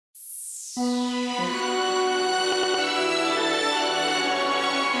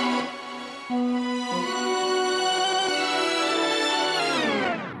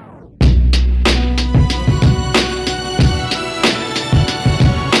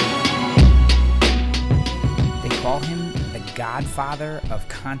Godfather of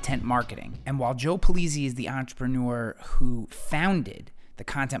content marketing. And while Joe Pulizzi is the entrepreneur who founded the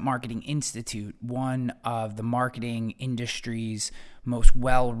Content Marketing Institute, one of the marketing industry's most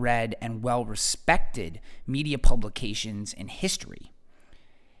well-read and well-respected media publications in history,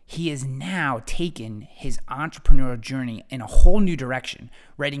 he has now taken his entrepreneurial journey in a whole new direction,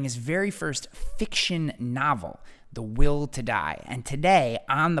 writing his very first fiction novel, The Will to Die. And today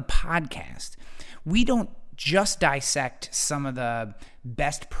on the podcast, we don't just dissect some of the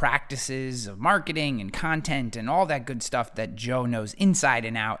best practices of marketing and content and all that good stuff that Joe knows inside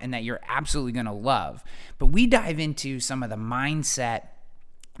and out and that you're absolutely going to love. But we dive into some of the mindset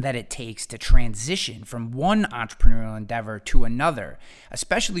that it takes to transition from one entrepreneurial endeavor to another,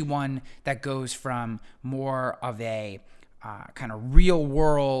 especially one that goes from more of a kind of real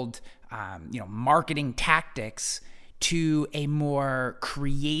world, marketing tactics to a more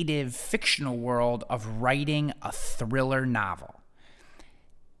creative fictional world of writing a thriller novel.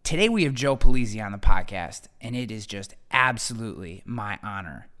 Today we have Joe Pulizzi on the podcast, and it is just absolutely my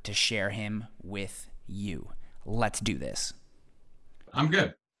honor to share him with you. Let's do this. I'm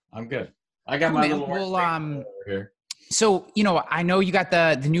good. I got my little over here. So, I know you got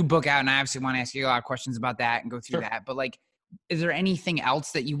the new book out, and I obviously want to ask you a lot of questions about that and go through that, but is there anything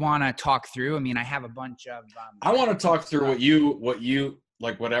else that you want to talk through? I mean, I have a bunch of. I want to talk through what you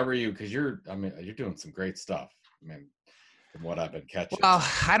like, whatever you, because you're doing some great stuff. I mean, from what I've been catching. Well,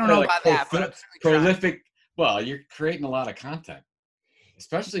 I don't know about that, but I'm prolific. Well, you're creating a lot of content,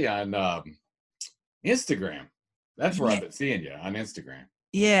 especially on Instagram. That's where I've been seeing you on Instagram.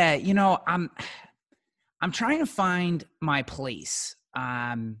 Yeah, I'm trying to find my place.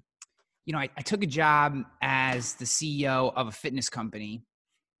 I took a job as the CEO of a fitness company.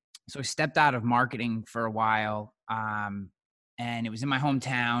 So I stepped out of marketing for a while. And it was in my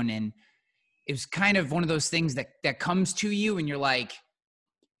hometown. And it was kind of one of those things that comes to you and you're like,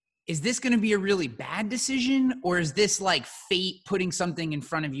 is this going to be a really bad decision? Or is this like fate putting something in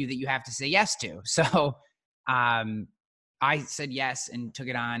front of you that you have to say yes to? So I said yes and took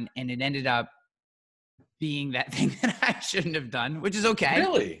it on. And it ended up being that thing that I shouldn't have done, which is okay.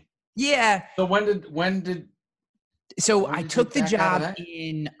 Really? Yeah. So when did I took the job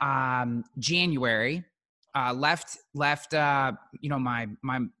in January, left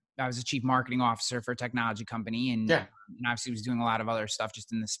I was a chief marketing officer for a technology company and obviously was doing a lot of other stuff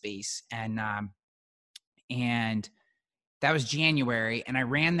just in the space. And that was January, and I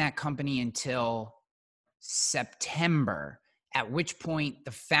ran that company until September, at which point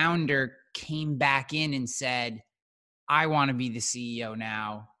the founder came back in and said, I want to be the CEO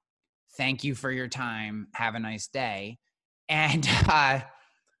now. Thank you for your time. Have a nice day. And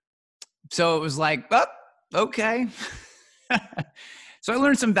so it was like, oh, okay. So I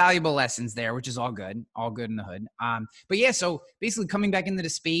learned some valuable lessons there, which is all good in the hood. But yeah, so basically coming back into the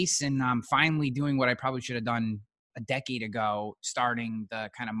space and finally doing what I probably should have done a decade ago, starting the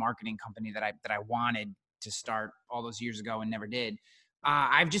kind of marketing company that I wanted to start all those years ago and never did.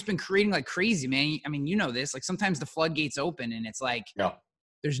 I've just been creating like crazy, man. I mean, this, like sometimes the floodgates open and it's like,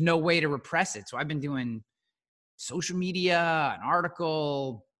 there's no way to repress it. So I've been doing social media, an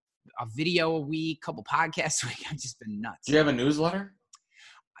article, a video a week, couple podcasts a week. I've just been nuts. Do you have a newsletter?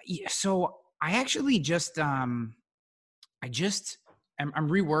 Yeah. So I actually just, I'm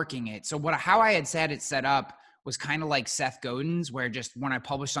reworking it. So how I had said it set up was kind of like Seth Godin's, where just when I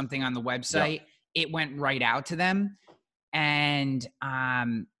published something on the website, it went right out to them. And,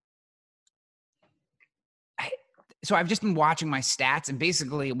 so I've just been watching my stats, and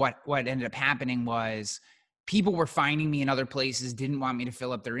basically what ended up happening was people were finding me in other places, didn't want me to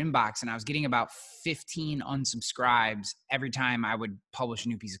fill up their inbox. And I was getting about 15 unsubscribes every time I would publish a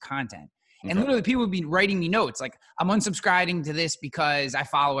new piece of content. And literally people would be writing me notes like, I'm unsubscribing to this because I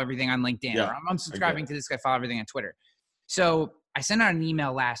follow everything on LinkedIn, or I'm unsubscribing to this because I follow everything on Twitter. So I sent out an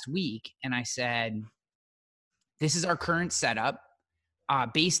email last week and I said, this is our current setup.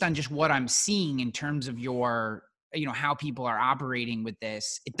 Based on just what I'm seeing in terms of your, how people are operating with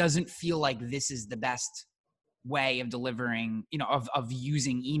this, it doesn't feel like this is the best way of delivering, of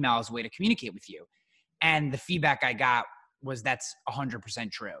using email as a way to communicate with you. And the feedback I got was that's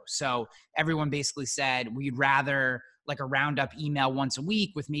 100% true. So everyone basically said, we'd rather like a roundup email once a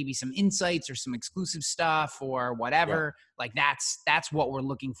week with maybe some insights or some exclusive stuff or whatever. Like that's what we're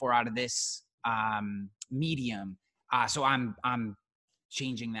looking for out of this medium. So I'm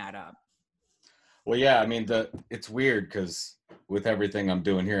changing that up. Well, yeah, I mean, it's weird because with everything I'm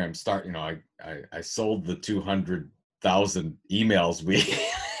doing here, I'm starting, I sold the 200,000 emails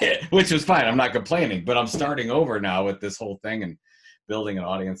which was fine. I'm not complaining, but I'm starting over now with this whole thing and building an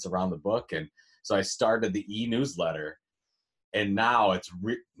audience around the book. And so I started the e-newsletter, and now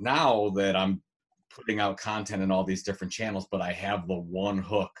now that I'm putting out content in all these different channels, but I have the one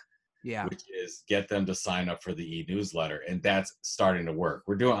hook, Yeah. which is get them to sign up for the e-newsletter. And that's starting to work.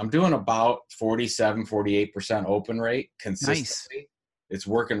 I'm doing about 48% open rate Nice. consistently. It's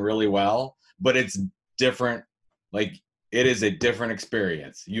working really well, but it's different. Like, it is a different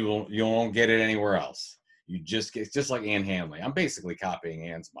experience. You won't get it anywhere else. It's just like Ann Handley. I'm basically copying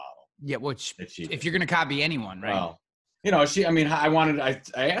Ann's model. Yeah. Which, if you're going to copy anyone, right? Well,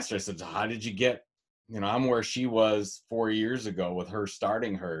 I asked her, I said, how did you get, I'm where she was 4 years ago with her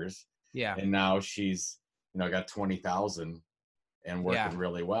starting hers. Yeah. And now she's, got 20,000 and working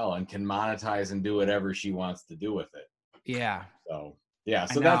really well and can monetize and do whatever she wants to do with it. Yeah. So, yeah.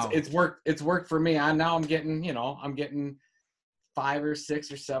 So it's worked for me. Now I'm getting 5 or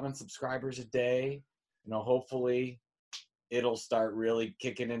 6 or 7 subscribers a day. Hopefully it'll start really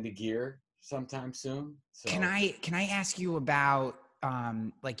kicking into gear sometime soon. So can I ask you about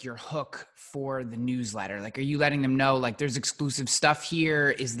like your hook for the newsletter? Like, are you letting them know like there's exclusive stuff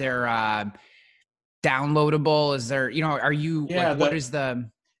here? Is there downloadable? Is there, are you what is the,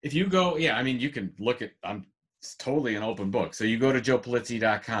 if you go, you can look at, it's totally an open book. So you go to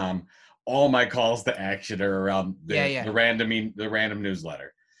joepulizzi.com, all my calls to action are around the random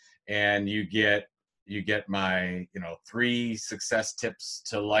newsletter, and you get my 3 success tips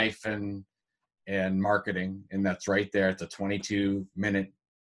to life and marketing, and that's right there. It's a 22-minute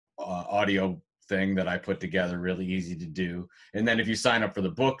audio thing that I put together, really easy to do. And then if you sign up for the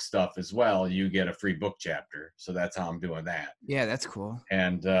book stuff as well, you get a free book chapter. So that's how I'm doing that. Yeah, that's cool.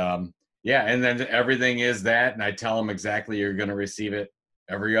 And and then everything is that, and I tell them exactly you're going to receive it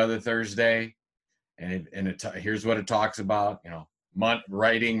every other Thursday, and here's what it talks about.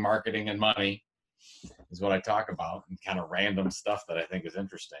 Writing, marketing, and money is what I talk about, and kind of random stuff that I think is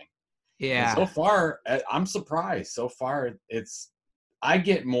interesting. Yeah. And so far, I'm surprised. So far, I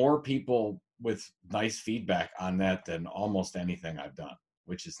get more people with nice feedback on that than almost anything I've done,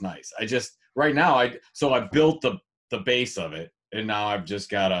 which is nice. Right now, I built the base of it, and now I've just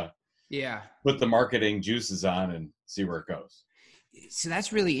got to put the marketing juices on and see where it goes. So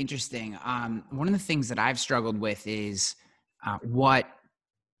that's really interesting. One of the things that I've struggled with is what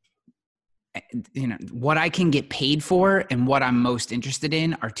I can get paid for and what I'm most interested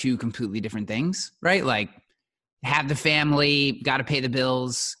in are 2 completely different things, right? Like, have the family, got to pay the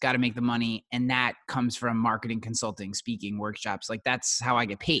bills, got to make the money. And that comes from marketing, consulting, speaking, workshops. Like, that's how I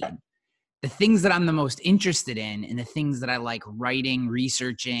get paid. The things that I'm the most interested in and the things that I like writing,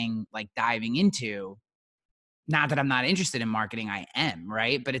 researching, like diving into, not that I'm not interested in marketing, I am,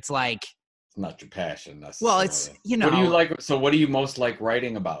 right? But it's like, it's not your passion necessarily. Well, it's, what do you like? So what do you most like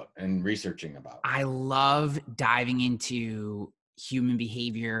writing about and researching about? I love diving into human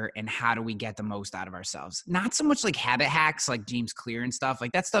behavior and how do we get the most out of ourselves. Not so much like habit hacks like James Clear and stuff.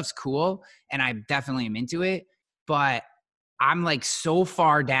 Like, that stuff's cool and I definitely am into it, but I'm like so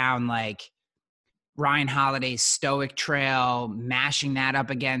far down like Ryan Holiday's Stoic Trail, mashing that up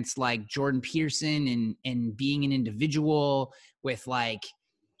against like Jordan Peterson and being an individual with like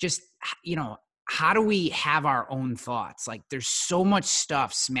just, how do we have our own thoughts? Like, there's so much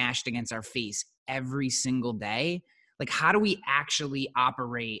stuff smashed against our face every single day. Like, how do we actually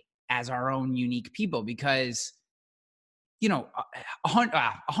operate as our own unique people? Because,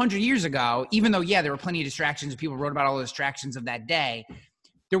 100 years ago, even though, there were plenty of distractions and people wrote about all the distractions of that day,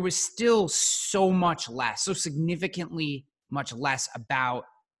 there was still so significantly much less about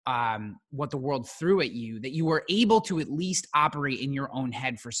what the world threw at you, that you were able to at least operate in your own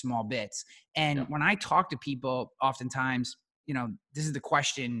head for small bits. And when I talk to people, oftentimes, this is the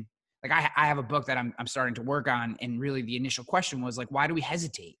question. Like, I have a book that I'm starting to work on, and really the initial question was like, why do we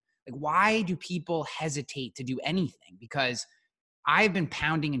hesitate? Like, why do people hesitate to do anything? Because I've been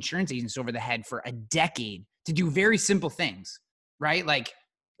pounding insurance agents over the head for a decade to do very simple things, right? Like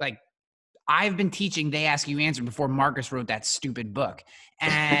I've been teaching They Ask You Answer before Marcus wrote that stupid book,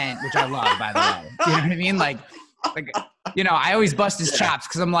 and which I love, by the way. You know what I mean? Like, I always bust his chops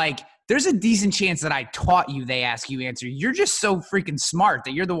because I'm like, there's a decent chance that I taught you They Ask You Answer. You're just so freaking smart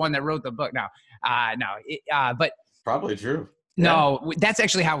that you're the one that wrote the book. But probably true. No, that's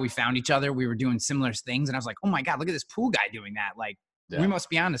actually how we found each other. We were doing similar things, and I was like, oh my God, look at this pool guy doing that. Like, we must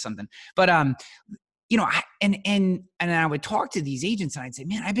be onto something. But and I would talk to these agents and I'd say,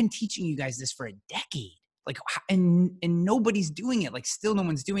 man, I've been teaching you guys this for a decade. Like, and nobody's doing it. Like, still no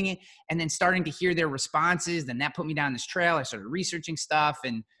one's doing it. And then starting to hear their responses, then that put me down this trail. I started researching stuff,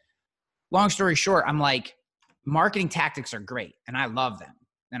 and long story short, I'm like, marketing tactics are great and I love them.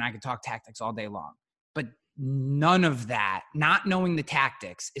 And I could talk tactics all day long, but none of that, not knowing the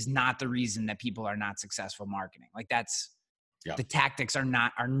tactics, is not the reason that people are not successful marketing. Like, that's, the tactics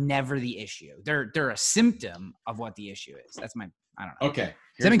are never the issue. They're a symptom of what the issue is. That's my, I don't know. Okay.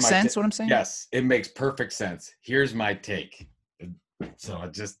 Does that make sense what I'm saying? Yes, it makes perfect sense. Here's my take. So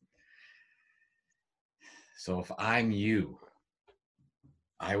if I'm you,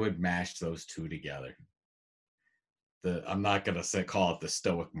 I would mash those two together. I'm not going to call it the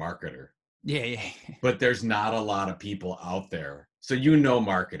stoic marketer. Yeah. But there's not a lot of people out there. So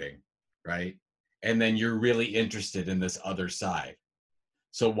marketing, right? And then you're really interested in this other side.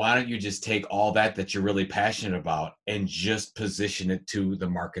 So why don't you just take all that you're really passionate about and just position it to the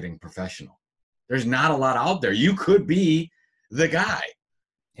marketing professional? There's not a lot out there. You could be the guy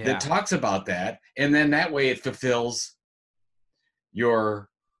that talks about that. And then that way it fulfills your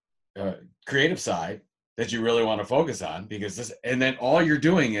creative side that you really want to focus on, because and then all you're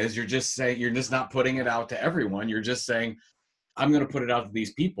doing is you're just saying, you're just not putting it out to everyone. You're just saying, I'm going to put it out to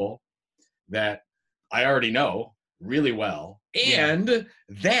these people that I already know really well. And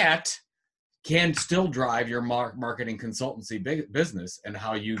that can still drive your marketing consultancy business and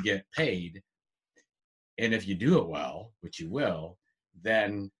how you get paid. And if you do it well, which you will,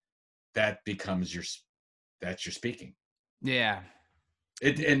 then that becomes that's your speaking. Yeah.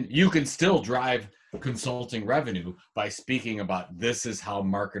 And you can still drive consulting revenue by speaking about, this is how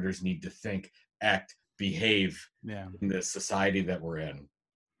marketers need to think, act, behave in this society that we're in.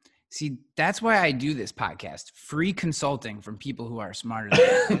 See, that's why I do this podcast. Free consulting from people who are smarter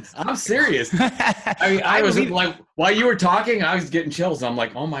than me. I'm serious. I mean, I was like, while you were talking, I was getting chills. I'm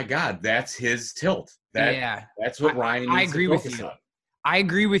like, oh my God, that's his tilt. That's what Ryan needs to focus on. I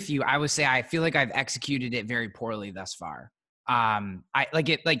agree with you. I would say I feel like I've executed it very poorly thus far. I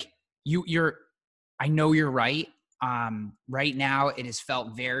know you're right. Right now it has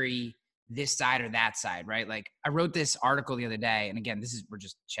felt very this side or that side, right? Like, I wrote this article the other day, and again, we're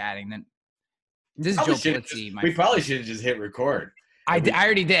just chatting. Then this is Joe Pulizzi. We probably should have just hit record. I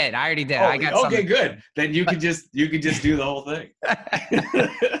already did. Oh, I got okay, good. Then you could just do the whole thing.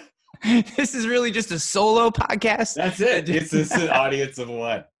 This is really just a solo podcast. That's it. It's an audience of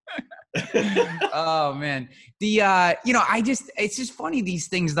one. Oh man. It's just funny, these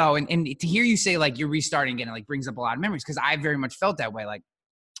things though. And to hear you say like you're restarting again, it like brings up a lot of memories, because I very much felt that way. Like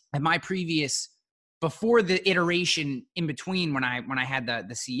at my before the iteration in between, when I had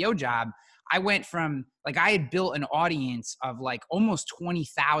the CEO job, I went from like, I had built an audience of like almost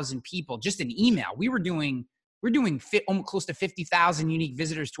 20,000 people just in email. We're doing close to 50,000 unique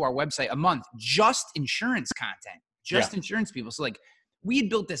visitors to our website a month, just insurance content, insurance people. So like, we had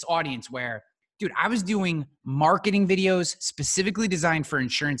built this audience where, dude, I was doing marketing videos specifically designed for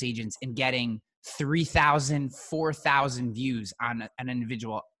insurance agents and getting 3,000, 4,000 views on an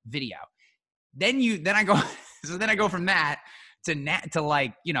individual video. Then I go from that to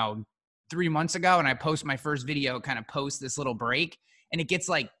like, 3 months ago, and I post my first video, kind of post this little break, and it gets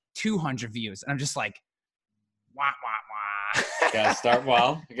like 200 views. And I'm just like, wah, wah,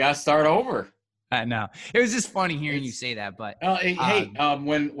 wah. You gotta start over. I know. It was just funny hearing you say that, but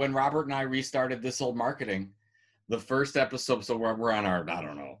when Robert and I restarted This Old Marketing, the first episode, so we're on our, I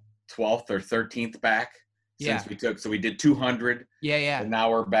don't know, 12th or 13th back since we did 200. Yeah. And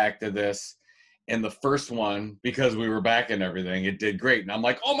now we're back to this. And the first one, because we were back and everything, it did great. And I'm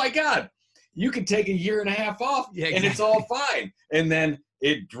like, oh my God, you can take a year and a half off and it's all fine. And then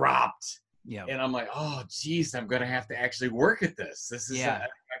it dropped. Yeah. And I'm like, oh geez, I'm going to have to actually work at this.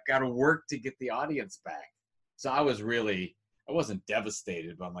 I've got to work to get the audience back. So I wasn't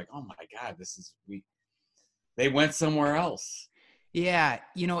devastated, but I'm like, oh my God, they went somewhere else. Yeah.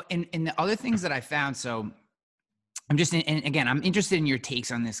 And the other things that I found, so I'm interested in your takes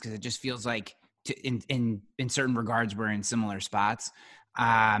on this, because it just feels like in certain regards, we're in similar spots.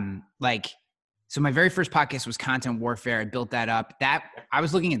 So my very first podcast was Content Warfare. I built that up. I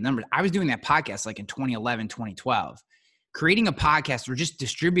was looking at numbers. I was doing that podcast like in 2011, 2012. Creating a podcast or just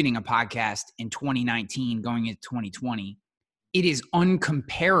distributing a podcast in 2019 going into 2020, it is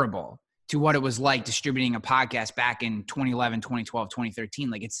uncomparable to what it was like distributing a podcast back in 2011, 2012, 2013.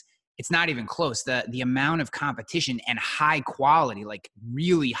 Like it's not even close. The amount of competition and high quality, like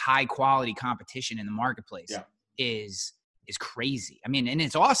really high quality competition in the marketplace is crazy. I mean, and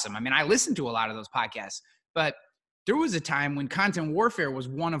it's awesome. I mean, I listened to a lot of those podcasts, but there was a time when Content Warfare was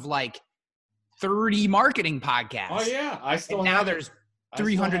one of like 30 marketing podcasts. Oh yeah. Now there's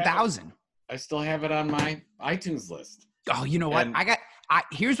 300,000. I still have it on my iTunes list. Oh, you know what?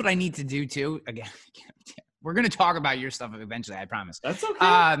 Here's what I need to do too. Again, we're going to talk about your stuff eventually, I promise. That's okay.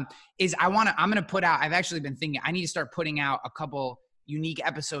 I'm going to put out, I've actually been thinking, I need to start putting out a couple unique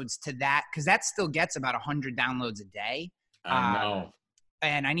episodes to that, because that still gets about 100 downloads a day. I know.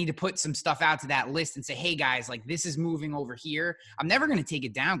 And I need to put some stuff out to that list and say, hey guys, like this is moving over here. I'm never going to take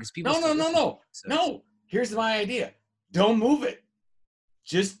it down because people. No. Here's my idea. Don't move it.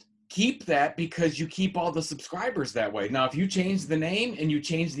 Just keep that, because you keep all the subscribers that way. Now, if you change the name and you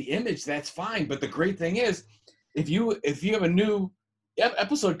change the image, that's fine. But the great thing is, if you have a new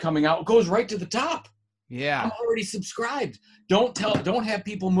episode coming out, it goes right to the top. Yeah. I'm already subscribed. Don't have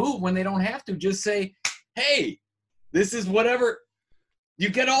people move when they don't have to. Just say, hey, this is whatever. You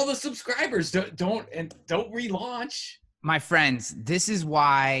get all the subscribers. Don't relaunch. My friends, this is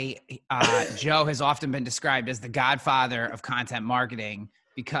why Joe has often been described as the Godfather of content marketing,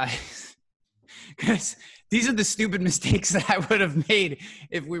 because these are the stupid mistakes that I would have made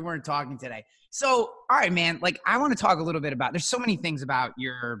if we weren't talking today. So, all right, man, like I want to talk a little bit about, there's so many things about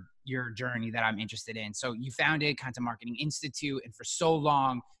your journey that I'm interested in. So you founded Content Marketing Institute, and for so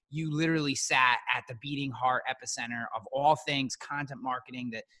long, you literally sat at the beating heart epicenter of all things content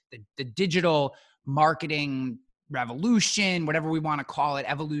marketing, the digital marketing revolution, whatever we want to call it,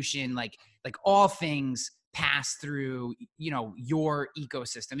 evolution, like all things pass through, your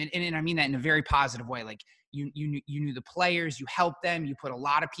ecosystem. And I mean that in a very positive way. Like you knew the players, you helped them, you put a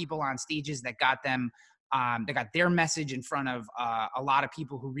lot of people on stages that got them, that got their message in front of a lot of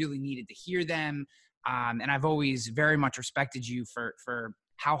people who really needed to hear them. And I've always very much respected you for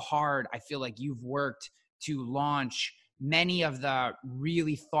how hard I feel like you've worked to launch many of the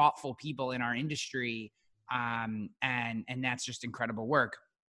really thoughtful people in our industry. And that's just incredible work.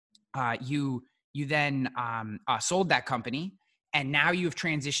 You then sold that company, and now you've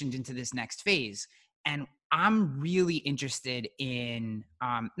transitioned into this next phase. And I'm really interested in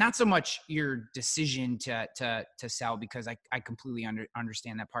not so much your decision to sell, because I completely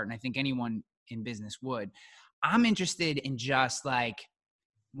understand that part, and I think anyone in business would. I'm interested in just like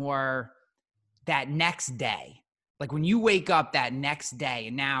more that next day. Like when you wake up that next day,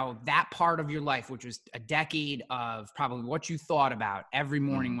 and now that part of your life, which was a decade of probably what you thought about every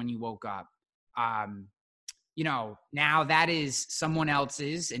morning when you woke up, now that is someone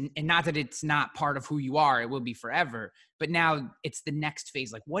else's, and not that it's not part of who you are, it will be forever, but now it's the next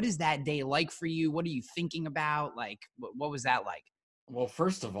phase. Like, what is that day like for you? What are you thinking about? Like, what was that like? Well,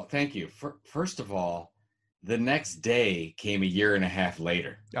 first of all, thank you. First of all, the next day came a year and a half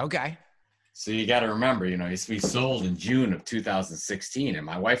later. Okay. So you got to remember, we sold in June of 2016, and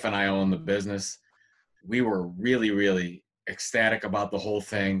my wife and I own the business. We were really, really ecstatic about the whole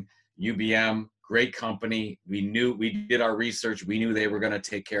thing. UBM, great company. We did our research. We knew they were going to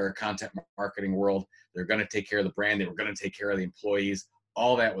take care of content marketing world. They're going to take care of the brand. They were going to take care of the employees.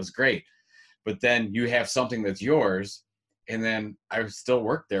 All that was great. But then you have something that's yours, and then I still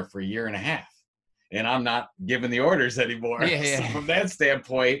worked there for a year and a half. And I'm not giving the orders anymore. Yeah. So from that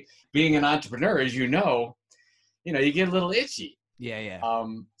standpoint, being an entrepreneur, as you get a little itchy. Yeah.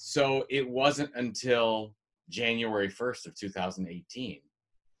 So it wasn't until January 1st of 2018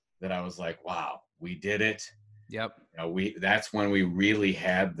 that I was like, wow, we did it. Yep. That's when we really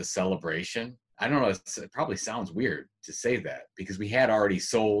had the celebration. I don't know, it probably sounds weird to say that, because we had already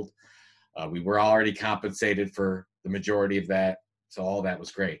sold. We were already compensated for the majority of that. So all that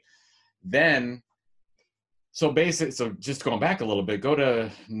was great. Then, so just going back a little bit, go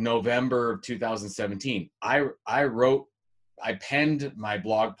to November of 2017. I penned my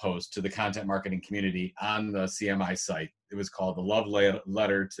blog post to the content marketing community on the CMI site. It was called the Love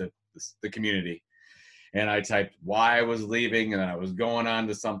Letter to the Community. And I typed why I was leaving, and then I was going on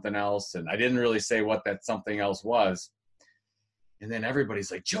to something else. And I didn't really say what that something else was. And then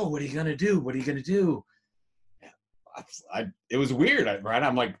everybody's like, Joe, what are you going to do? What are you going to do? It was weird, right?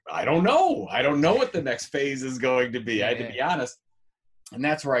 I'm like, I don't know. I don't know what the next phase is going to be. I had to be honest. And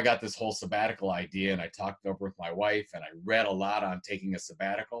that's where I got this whole sabbatical idea. And I talked over with my wife, and I read a lot on taking a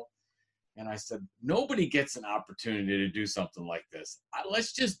sabbatical. And I said, nobody gets an opportunity to do something like this.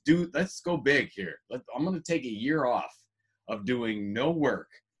 Let's go big here. I'm going to take a year off of doing no work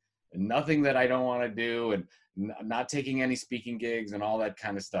and nothing that I don't want to do, and not taking any speaking gigs and all that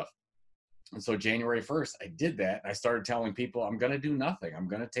kind of stuff. And so January 1st, I did that. And I started telling people, I'm going to do nothing. I'm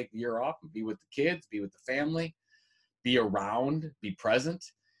going to take the year off and be with the kids, be with the family, be around, be present.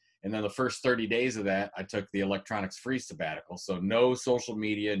 And then the first 30 days of that, I took the electronics free sabbatical. So no social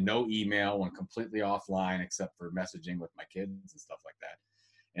media, no email, went completely offline except for messaging with my kids and stuff like that.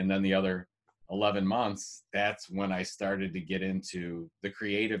 And then the other 11 months, that's when I started to get into the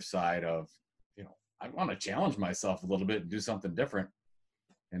creative side of I want to challenge myself a little bit and do something different.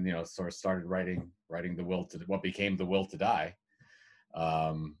 And, sort of started writing what became The Will to Die.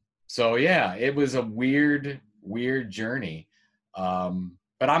 So yeah, it was a weird journey.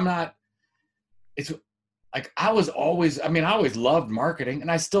 But it's like, I always loved marketing,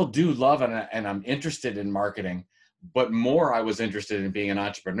 and I still do love, and I'm interested in marketing, but more, I was interested in being an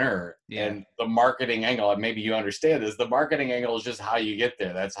entrepreneur. Yeah. And the marketing angle, and maybe you understand this, the marketing angle is just how you get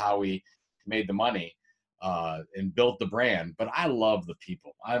there. That's how we made the money, and built the brand. But I love the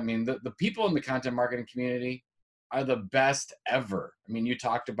people. I mean, the people in the content marketing community are the best ever. I mean, you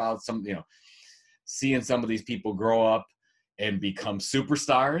talked about seeing some of these people grow up and become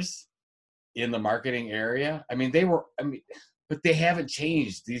superstars in the marketing area. But they haven't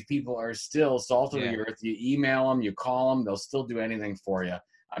changed. These people are still salt of the earth. You email them, you call them, they'll still do anything for you.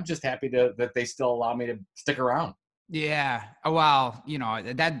 I'm just happy that they still allow me to stick around. Yeah. Well,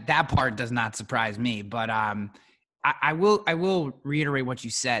 that part does not surprise me, but I will reiterate what you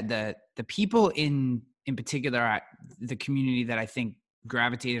said. The people in particular, the community that I think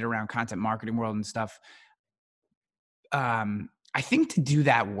gravitated around content marketing world and stuff. I think to do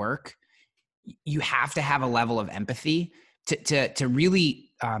that work, you have to have a level of empathy to really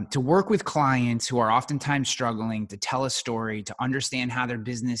to work with clients who are oftentimes struggling, to tell a story, to understand how their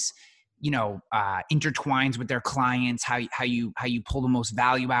business intertwines with their clients, how you pull the most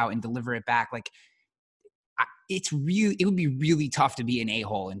value out and deliver it back. Like, it would be really tough to be an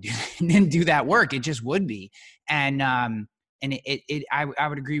a-hole and do that work. It just would be. And I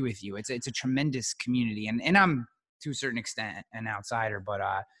would agree with you. It's a tremendous community, and I'm to a certain extent an outsider, but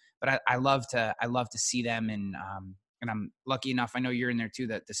I love to see them, and I'm lucky enough. I know you're in there too.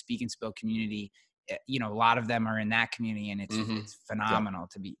 That the Speak and Spill community, a lot of them are in that community, and it's phenomenal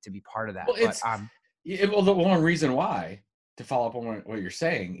to be part of that. Well, the one reason why, to follow up on what you're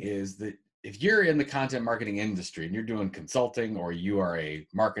saying, is that if you're in the content marketing industry and you're doing consulting, or you are a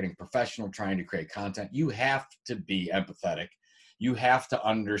marketing professional trying to create content, you have to be empathetic. You have to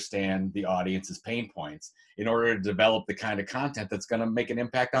understand the audience's pain points in order to develop the kind of content that's going to make an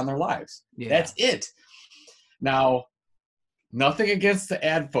impact on their lives. Yeah. That's it. Now, nothing against the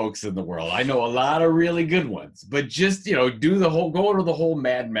ad folks in the world. I know a lot of really good ones, but just, go to the whole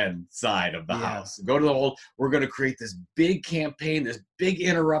Mad Men side of the house. Go to the whole, we're going to create this big campaign, this big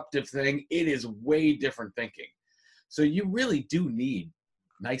interruptive thing. It is way different thinking. So you really do need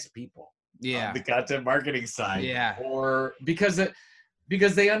nice people. On the content marketing side. Or because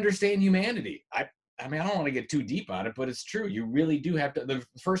they understand humanity. I don't want to get too deep on it, but it's true. You really do have to. The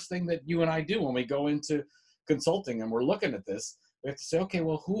first thing that you and I do when we go into consulting and we're looking at this, we have to say, okay,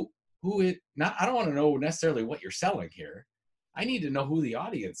 well, I don't want to know necessarily what you're selling here. I need to know who the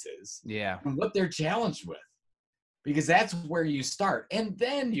audience is. And what they're challenged with. Because that's where you start. And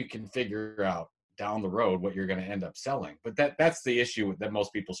then you can figure out down the road what you're going to end up selling. But that's the issue that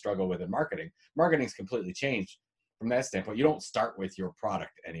most people struggle with in marketing. Marketing's completely changed from that standpoint. You don't start with your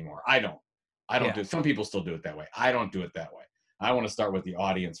product anymore. I don't do it. Some people still do it that way. I don't do it that way. I want to start with the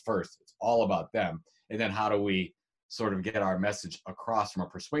audience first. It's all about them. And then how do we sort of get our message across from a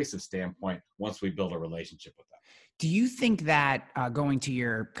persuasive standpoint once we build a relationship with them? Do you think that, going to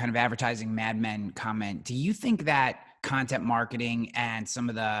your kind of advertising Mad Men comment, do you think that content marketing and some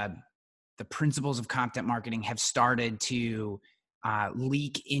of the principles of content marketing have started to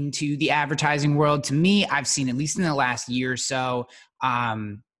leak into the advertising world? To me, I've seen, at least in the last year or so,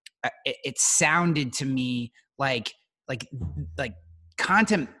 it sounded to me like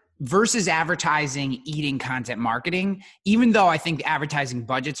content versus advertising eating content marketing. Even though I think advertising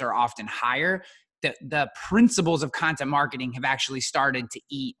budgets are often higher, the principles of content marketing have actually started to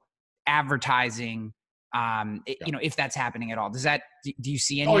eat advertising. If that's happening at all. Do you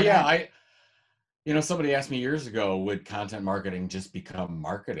see any of that? Somebody asked me years ago, would content marketing just become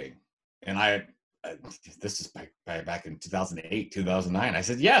marketing? And this is back in 2008, 2009. I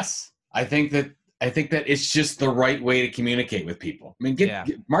said, yes. I think that it's just the right way to communicate with people. I mean, get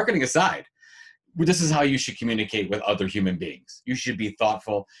marketing aside. This is how you should communicate with other human beings. You should be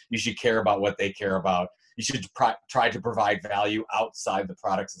thoughtful. You should care about what they care about. You should try to provide value outside the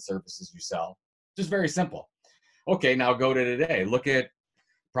products and services you sell. Just very simple. Okay, now go to today. Look at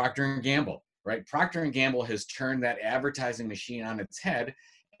Procter & Gamble. Right? Procter & Gamble has turned that advertising machine on its head.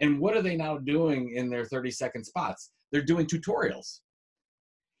 And what are they now doing in their 30-second spots? They're doing tutorials.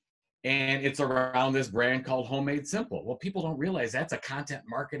 And it's around this brand called Homemade Simple. Well, people don't realize that's a content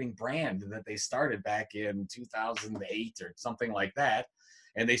marketing brand that they started back in 2008 or something like that.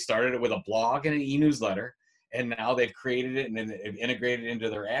 And they started it with a blog and an e-newsletter. And now they've created it and then they've integrated it into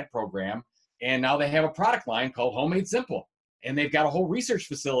their ad program. And now they have a product line called Homemade Simple. And they've got a whole research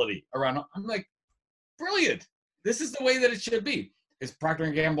facility around. I'm like, brilliant. This is the way that it should be. Is Procter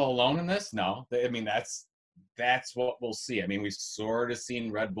 & Gamble alone in this? No. I mean, that's what we'll see. I mean, we've sort of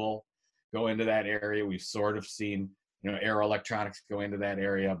seen Red Bull go into that area. We've sort of seen, Aero Electronics go into that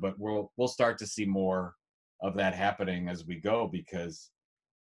area, but we'll start to see more of that happening as we go, because,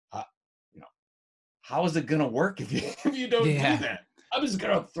 how is it going to work if you don't do that? I'm just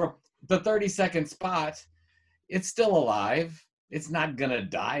going to throw the 30-second spot. It's still alive. It's not going to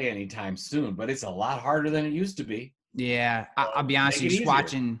die anytime soon, but it's a lot harder than it used to be. Yeah. I'll be honest, you're just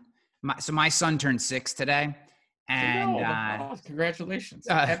watching. My son turned 6 today. And congratulations.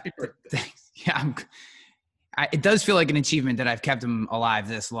 Happy birthday. Thanks. Yeah. It does feel like an achievement that I've kept him alive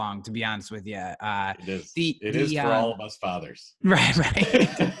this long, to be honest with you. It is. It is for all of us fathers.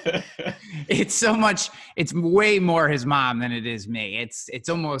 Right. It's so much. It's way more his mom than it is me. It's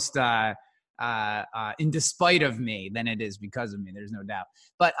almost in despite of me than it is because of me. There's no doubt.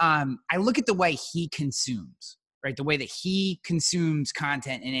 But I look at the way he consumes, right? The way that he consumes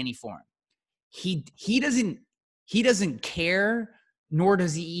content in any form. He doesn't care, nor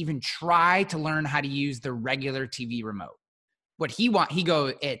does he even try to learn how to use the regular TV remote. What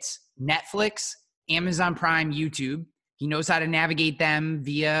it's Netflix, Amazon Prime, YouTube. He knows how to navigate them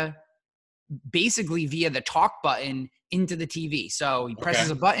basically via the talk button into the TV. So he presses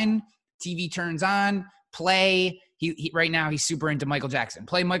a button, TV turns on, play. He right now he's super into Michael Jackson.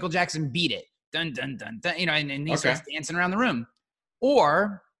 Play Michael Jackson, beat it. Dun, dun, dun, dun, and he starts dancing around the room.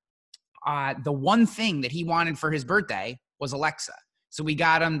 Or the one thing that he wanted for his birthday was Alexa. So we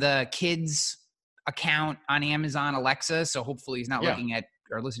got him the kids account on Amazon Alexa. So hopefully he's not looking at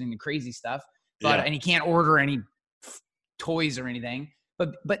or listening to crazy stuff. But and he can't order any toys or anything.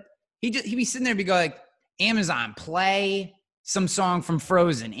 But he'd be sitting there and go like, Amazon, play some song from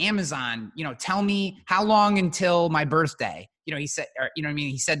Frozen. Amazon, tell me how long until my birthday. He said,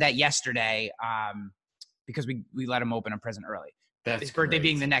 he said that yesterday because we let him open a present early. That's his birthday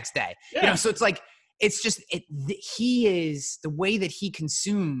being the next day. Yeah. So it's like, it's just, the way that he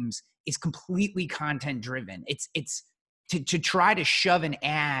consumes is completely content driven. It's to try to shove an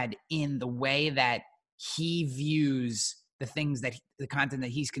ad in the way that he views the content that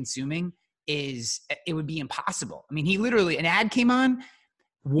he's consuming it would be impossible. I mean, he literally, an ad came on,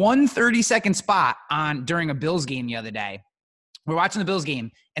 1 30-second spot during a Bills game the other day. We're watching the Bills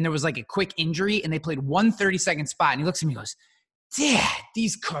game and there was like a quick injury and they played 1 30-second spot and he looks at me and goes, Dad,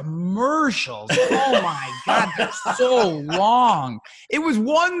 these commercials, oh my God, they're so long. It was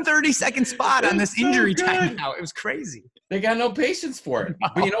 1 30-second spot on this injury timeout. It was crazy. They got no patience for it. No.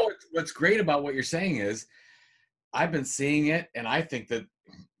 But what's great about what you're saying is I've been seeing it and I think that,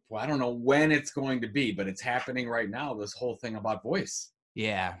 I don't know when it's going to be, but it's happening right now, this whole thing about voice.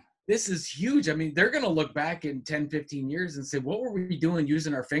 Yeah. This is huge. I mean, they're going to look back in 10, 15 years and say, what were we doing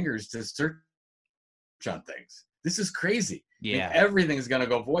using our fingers to search on things? This is crazy. Yeah. I mean, everything is going to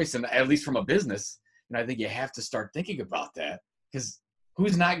go voice. And at least from a business, I think you have to start thinking about that because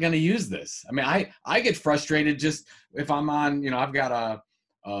who's not going to use this? I mean, I get frustrated just if I'm on, I've got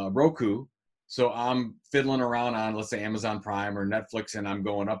a Roku. So I'm fiddling around on, let's say, Amazon Prime or Netflix, and I'm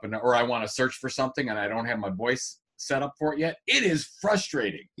going up or I want to search for something and I don't have my voice set up for it yet. It is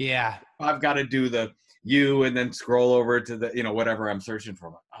frustrating. Yeah. I've got to do the and then scroll over to the, whatever I'm searching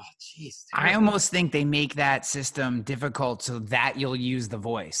for. Oh, geez. I almost think they make that system difficult so that you'll use the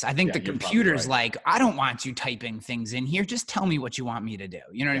voice. I think the computer's like, I don't want you typing things in here. Just tell me what you want me to do.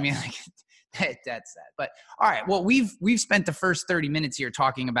 You know what I mean? Like that's that. But all right. Well, we've spent the first 30 minutes here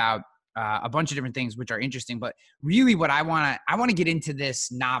talking about a bunch of different things which are interesting, but really what I want to get into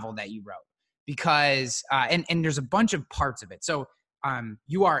this novel that you wrote because and there's a bunch of parts of it. So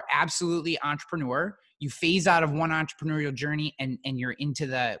you are absolutely entrepreneur. You phase out of one entrepreneurial journey and you're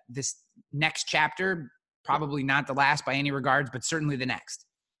into this next chapter, probably not the last by any regards, but certainly the next.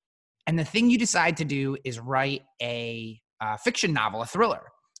 And the thing you decide to do is write a fiction novel, a thriller,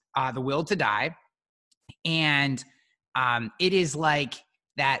 The Will to Die. And it is like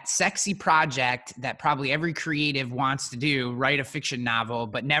that sexy project that probably every creative wants to do, write a fiction novel,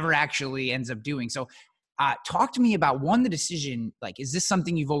 but never actually ends up doing. So talk to me about the decision, like, is this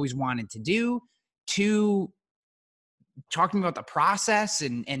something you've always wanted to do? 2, talk to me about the process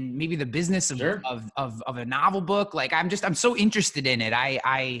and maybe the business of a novel book. Like, I'm so interested in it.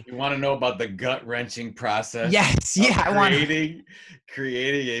 You want to know about the gut wrenching process? Yes. Yeah.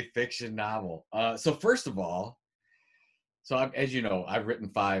 Creating a fiction novel. So first of all, as you know, I've written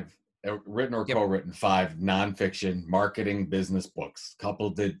co-written 5 nonfiction marketing business books. A couple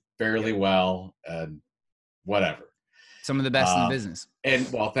did fairly well and whatever. Some of the best in the business.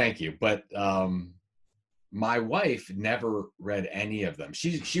 And well, thank you. But my wife never read any of them.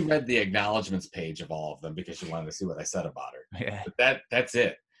 She read the acknowledgments page of all of them because she wanted to see what I said about her. Yeah. But that's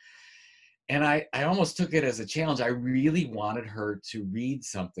it. And I almost took it as a challenge. I really wanted her to read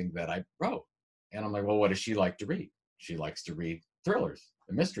something that I wrote. And I'm like, well, what does she like to read? She likes to read thrillers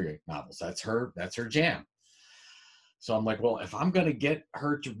and mystery novels. That's her jam. So I'm like, well, if I'm going to get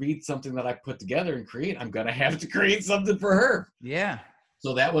her to read something that I put together and create, I'm going to have to create something for her. Yeah.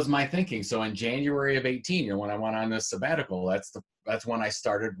 So that was my thinking. So in January of 18, when I went on this sabbatical, that's when I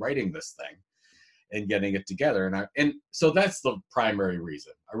started writing this thing and getting it together. And so that's the primary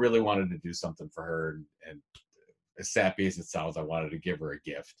reason. I really wanted to do something for her, and as sappy as it sounds, I wanted to give her a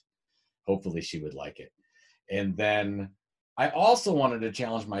gift. Hopefully she would like it. And then I also wanted to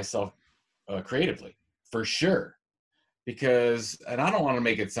challenge myself creatively, for sure. Because, and I don't want to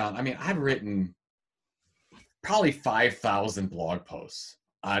make it sound, I mean, I've written probably 5,000 blog posts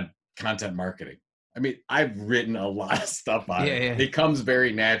on content marketing. I mean, I've written a lot of stuff on it. Yeah. It comes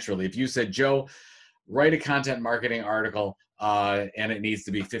very naturally. If you said, Joe, write a content marketing article and it needs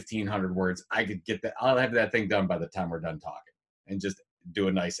to be 1,500 words, I could get that. I'll have that thing done by the time we're done talking and just do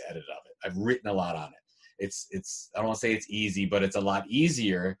a nice edit of it. I've written a lot on it. It's I don't want to say it's easy, but it's a lot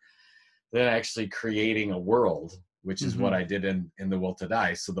easier than actually creating a world, which is what I did in The Will to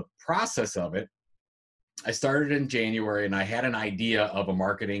Die. So the process of it, I started in January, and I had an idea of a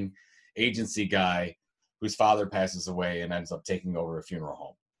marketing agency guy whose father passes away and ends up taking over a funeral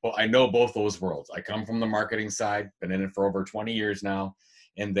home. Well, I know both those worlds. I come from the marketing side, been in it for over 20 years now.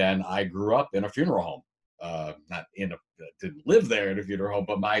 And then I grew up in a funeral home. Didn't live there in a funeral home,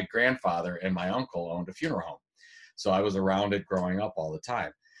 but my grandfather and my uncle owned a funeral home. So I was around it growing up all the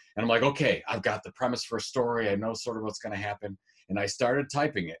time. And I'm like, okay, I've got the premise for a story. I know sort of what's going to happen. And I started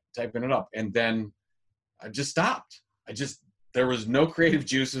typing it up. And then I just stopped. There was no creative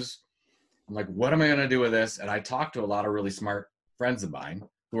juices. I'm like, what am I going to do with this? And I talked to a lot of really smart friends of mine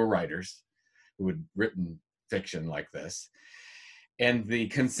who were writers who had written fiction like this. And the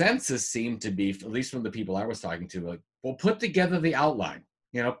consensus seemed to be, at least from the people I was talking to, like, well, put together the outline,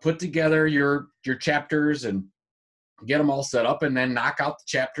 put together your chapters and get them all set up and then knock out the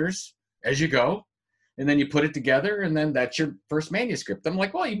chapters as you go. And then you put it together and then that's your first manuscript. I'm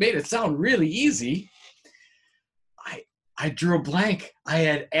like, well, you made it sound really easy. I drew a blank. I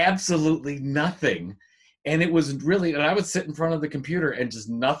had absolutely nothing. And it was really, and I would sit in front of the computer and just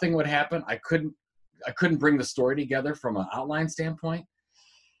nothing would happen. I couldn't bring the story together from an outline standpoint.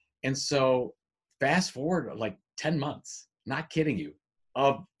 And so fast forward like 10 months, not kidding you,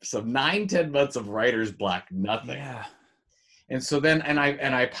 of some 9-10 months of writer's block, nothing. Yeah. And so then, and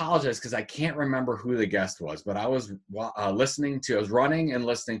I apologize because I can't remember who the guest was, but I was running and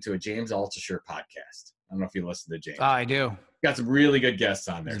listening to a James Altucher podcast. I don't know if you listen to James. Oh, I do. Got some really good guests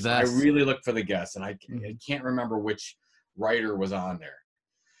on there. So I really look for the guests, and I can't remember which writer was on there,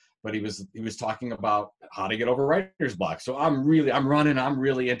 but he was talking about how to get over writer's block. So I'm running. I'm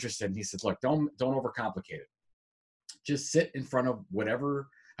really interested. And he said, look, don't overcomplicate it. Just sit in front of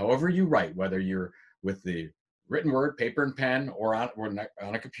however you write, whether you're with the written word, paper and pen, or on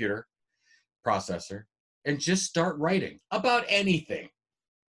a computer processor, and just start writing about anything.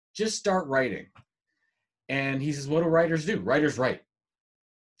 Just start writing. And he says, what do writers do? Writers write.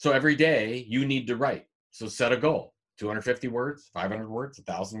 So every day you need to write. So set a goal, 250 words, 500 words,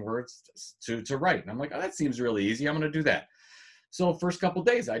 1,000 words to write. And I'm like, oh, that seems really easy. I'm going to do that. So first couple of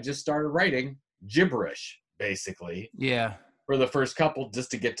days, I just started writing gibberish, basically. Yeah. For the first couple,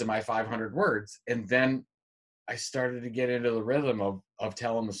 just to get to my 500 words. And then I started to get into the rhythm of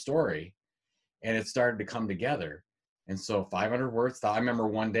telling the story, and it started to come together. And so 500 words, I remember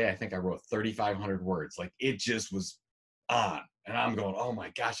one day, I think I wrote 3,500 words. Like it just was on. And I'm going, oh my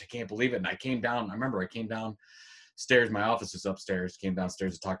gosh, I can't believe it. And I came downstairs, my office is upstairs, came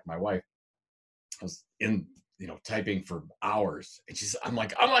downstairs to talk to my wife. I was typing for hours. And I'm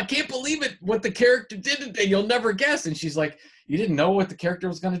like, I can't believe it, what the character did today. You'll never guess. And she's like, you didn't know what the character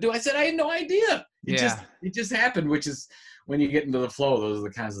was going to do? I said, I had no idea. It just happened, which is when you get into the flow, those are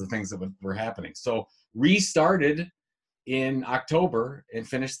the kinds of things that were happening. So restarted in October and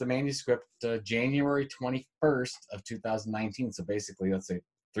finished the manuscript January 21st of 2019. So basically, let's say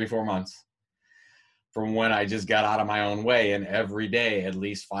 3-4 months from when I just got out of my own way, and every day at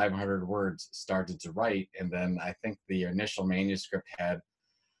least 500 words started to write. And then I think the initial manuscript had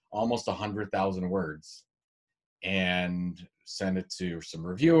almost 100,000 words, and send it to some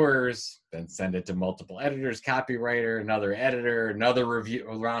reviewers, then send it to multiple editors, copywriter, another editor, another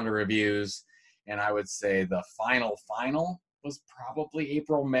round of reviews. And I would say the final was probably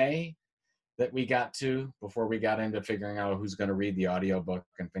April, May that we got to before we got into figuring out who's going to read the audiobook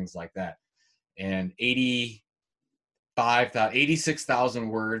and things like that. and 86,000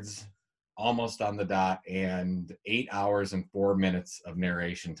 words, almost on the dot, and 8 hours and 4 minutes of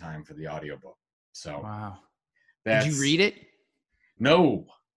narration time for the audiobook. So wow. Did you read it? No,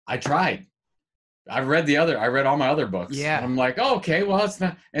 I tried. I read all my other books. Yeah. And I'm like, oh, okay, well, it's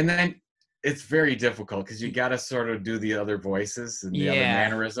not. And then it's very difficult because you got to sort of do the other voices and the other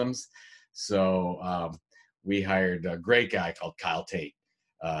mannerisms. So we hired a great guy called Kyle Tate,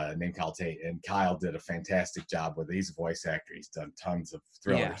 named Kyle Tate. And Kyle did a fantastic job with it. He's a voice actor. He's done tons of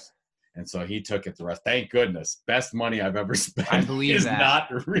thrillers. Yeah. And so he took it the rest. Thank goodness. Best money I've ever spent. I believe is that.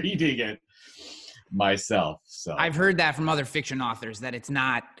 Not reading it myself. So I've heard that from other fiction authors, that it's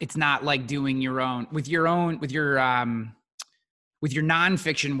not like doing your own with your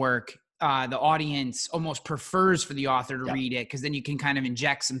nonfiction work. The audience almost prefers for the author to read it, because then you can kind of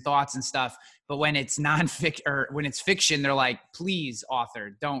inject some thoughts and stuff. But when it's nonfiction, or when it's fiction, they're like, please,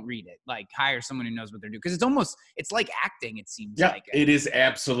 author, don't read it. Like, hire someone who knows what they're doing. Because it's like acting, it seems like. It is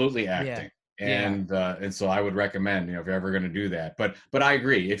absolutely acting. And so I would recommend, if you're ever going to do that. But I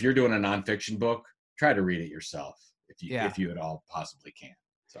agree. If you're doing a nonfiction book, try to read it yourself if you at all possibly can.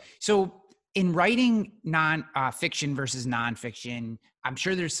 So in writing fiction versus nonfiction, I'm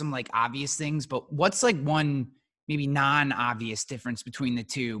sure there's some like obvious things, but what's like one maybe non-obvious difference between the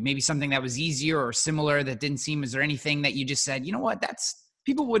two? Maybe something that was easier or similar that didn't seem, is there anything that you just said, you know what,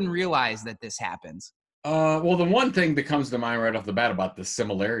 people wouldn't realize that this happens? Well, the one thing that comes to mind right off the bat about the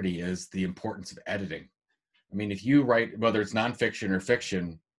similarity is the importance of editing. I mean, if you write, whether it's nonfiction or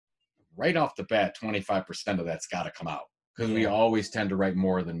fiction, right off the bat, 25% of that's got to come out, because we always tend to write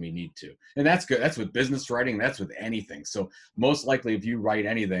more than we need to. And that's good. That's with business writing. That's with anything. So most likely if you write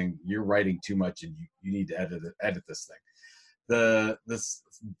anything, you're writing too much and you need to edit this thing. The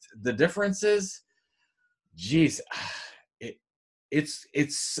difference is, geez,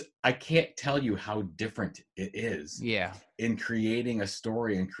 it's I can't tell you how different it is in creating a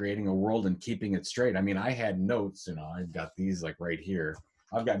story and creating a world and keeping it straight. I mean, I had notes, I've got these like right here.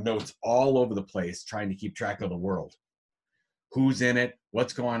 I've got notes all over the place trying to keep track of the world. Who's in it?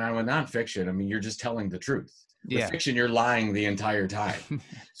 What's going on? With nonfiction, I mean, you're just telling the truth. With fiction, you're lying the entire time.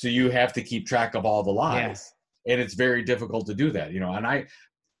 So you have to keep track of all the lies. And it's very difficult to do that, And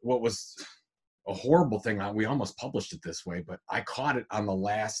what was a horrible thing, we almost published it this way, but I caught it on the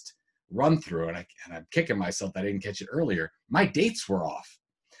last run through, and I'm kicking myself that I didn't catch it earlier. My dates were off.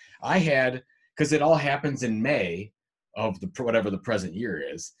 Because it all happens in May of whatever the present year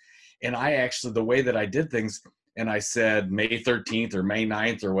is. And I actually, the way that I did things, and I said May 13th or May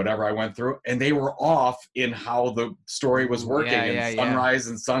 9th or whatever I went through, and they were off in how the story was working, and sunrise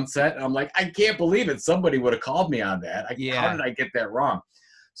and sunset. And I'm like, I can't believe it. Somebody would have called me on that. How did I get that wrong?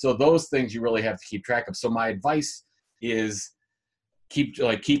 So those things you really have to keep track of. So my advice is keep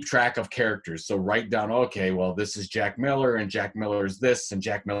track of characters. So write down, okay, well, this is Jack Miller, and Jack Miller is this, and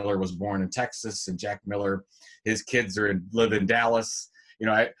Jack Miller was born in Texas, and Jack Miller, his kids live in Dallas,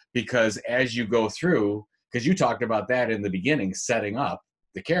 because as you go through, because you talked about that in the beginning, setting up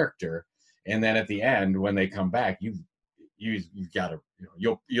the character, and then at the end when they come back, you've got to,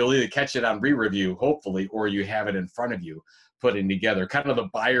 you'll either catch it on re-review, hopefully, or you have it in front of you, putting together kind of the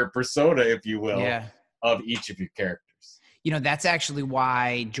buyer persona, if you will, of each of your characters. That's actually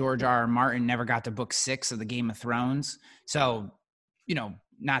why George R.R. Martin never got to book 6 of the Game of Thrones. So,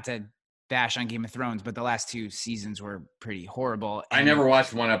 not to bash on Game of Thrones, but the last 2 seasons were pretty horrible. I never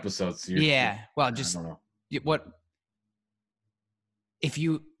watched one episode. So well, just I don't know.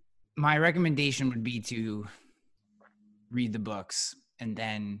 My recommendation would be to read the books and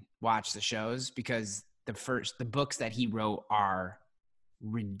then watch the shows, because the books that he wrote are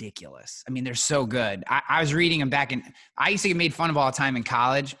ridiculous. I mean, they're so good. I was reading them I used to get made fun of all the time in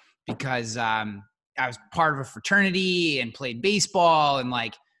college because I was part of a fraternity and played baseball, and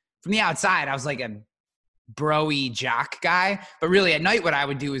like from the outside, I was like a bro-y jock guy. But really at night, what I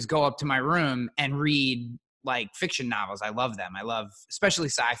would do is go up to my room and read like fiction novels. I love them. I love especially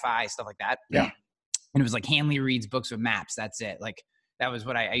sci-fi, stuff like that. Yeah. And it was like Hanley reads books with maps. That's it. Like that was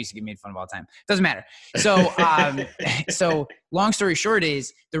what I used to get made fun of all the time. Doesn't matter. So, so long story short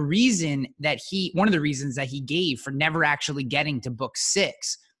is one of the reasons that he gave for never actually getting to book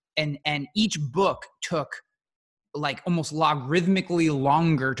 6, and each book took like almost logarithmically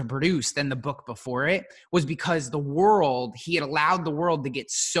longer to produce than the book before it, was because he had allowed the world to get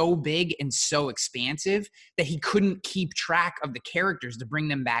so big and so expansive that he couldn't keep track of the characters to bring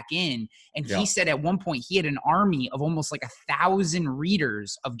them back in. And he said at one point he had an army of almost like 1,000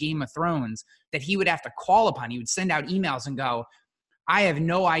 readers of Game of Thrones that he would have to call upon. He would send out emails and go, I have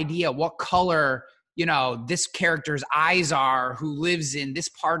no idea what color you know, this character's eyes are, who lives in this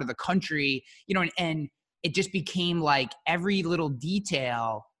part of the country, you know, and it just became like every little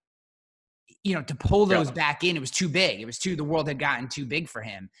detail, you know, to pull those back in, it was too big. The world had gotten too big for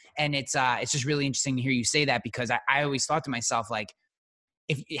him. And it's just really interesting to hear you say that, because I always thought to myself, like,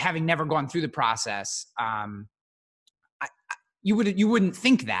 if having never gone through the process, you wouldn't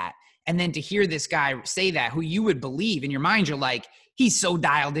think that. And then to hear this guy say that, who you would believe in your mind, you're like, he's so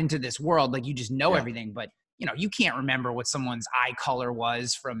dialed into this world, like you just know everything. But you know, you can't remember what someone's eye color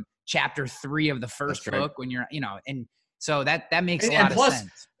was from chapter 3 of the first book when you're, you know, and so that makes a lot of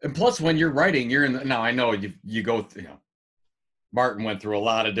sense. And plus, when you're writing, you're in now I know you go through, you know, Martin went through a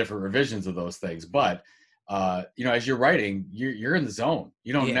lot of different revisions of those things, but you know, as you're writing, you're in the zone.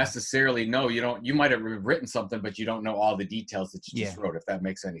 You don't necessarily know. You might have written something, but you don't know all the details that you just wrote, if that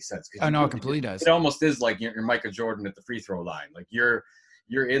makes any sense. Oh no, it completely does. It almost is like you're Michael Jordan at the free throw line. Like you're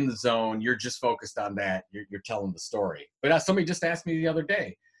in the zone. You're just focused on that. You're telling the story. But somebody just asked me the other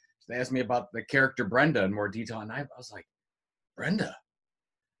day. They asked me about the character Brenda in more detail, and I was like, Brenda,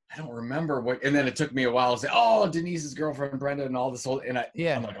 I don't remember what. And then it took me a while to say, oh, Denise's girlfriend Brenda, and all this whole. And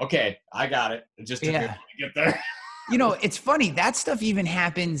I'm like, okay, I got it. It just took me a while to get there. You know, it's funny, that stuff even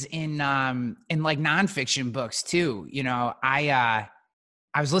happens in like nonfiction books too. You know, I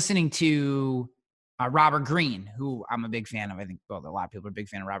was listening to Robert Greene, who I'm a big fan of. I think, well, a lot of people are a big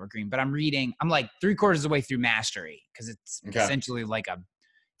fan of Robert Greene, but I'm like 3/4 of the way through Mastery, because it's essentially like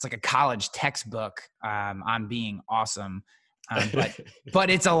it's like a college textbook on being awesome.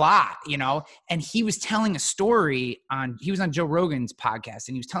 But it's a lot, you know. And he was telling a story he was on Joe Rogan's podcast,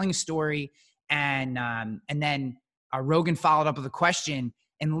 and he was telling a story, and then Rogan followed up with a question,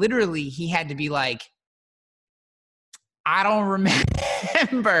 and literally he had to be like, I don't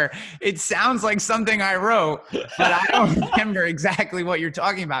remember. It sounds like something I wrote, but I don't remember exactly what you're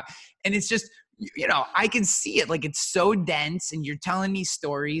talking about. And it's just, you know, I can see it. Like, it's so dense, and you're telling these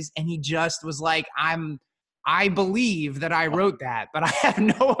stories, and he just was like, I believe that I wrote that, but I have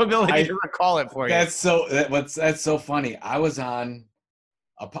no ability to recall it for you. That's so funny. I was on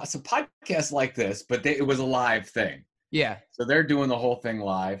a podcast like this, but it was a live thing. Yeah. So they're doing the whole thing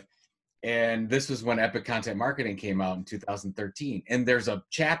live. And this was when Epic Content Marketing came out in 2013. And there's a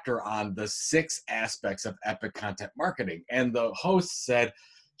chapter on the 6 aspects of Epic Content Marketing. And the host said,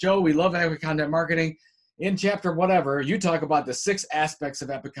 Joe, we love Epic Content Marketing. In chapter whatever, you talk about the 6 aspects of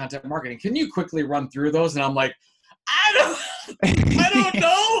Epic Content Marketing. Can you quickly run through those? And I'm like, I don't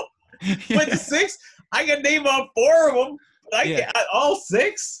know. But the 6, I can name up 4 of them. But can't, all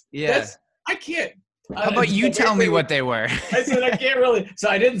 6? Yeah. I can't. How about you tell me what they were? I said, I can't really. So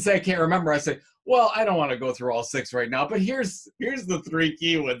I didn't say I can't remember. I said, well, I don't want to go through all 6 right now, but here's the 3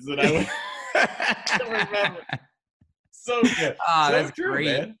 key ones that I would remember. So good. Oh, so that's true, great.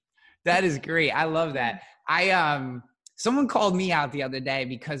 Man. That is great. I love that. Someone called me out the other day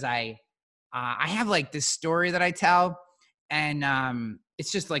because I have like this story that I tell, and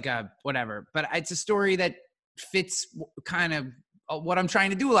it's just like a whatever, but it's a story that fits kind of what I'm trying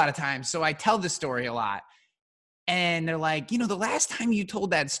to do a lot of times. So I tell this story a lot, and they're like, you know, the last time you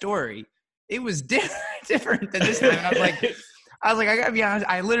told that story, it was different than this time. And I was like, I gotta be honest.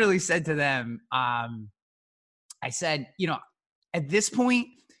 I literally said to them, I said, you know, at this point,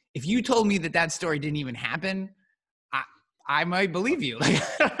 if you told me that story didn't even happen, I might believe you. Like,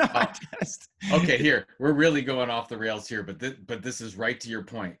 Okay, here we're really going off the rails here, but this is right to your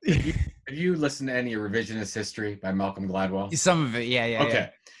point. Have you listened to any Revisionist History by Malcolm Gladwell? Some of it, yeah.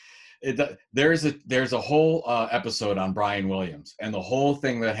 Okay, there's a whole episode on Brian Williams, and the whole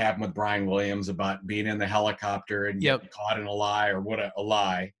thing that happened with Brian Williams about being in the helicopter and getting caught in a lie, or what a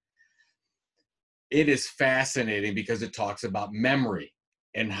lie. It is fascinating because it talks about memory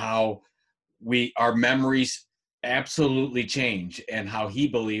and how our memories absolutely change, and how he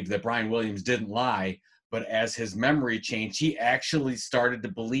believed that Brian Williams didn't lie, but as his memory changed, he actually started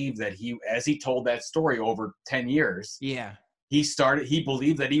to believe that as he told that story over 10 years, he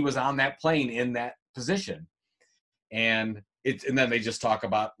believed that he was on that plane in that position. And then they just talk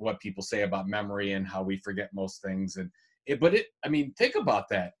about what people say about memory and how we forget most things. I mean, think about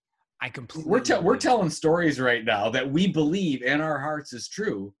that. I completely we're telling stories right now that we believe in our hearts is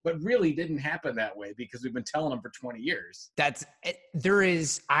true, but really didn't happen that way because we've been telling them for 20 years. I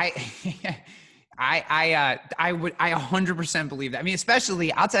 100% believe that. I mean,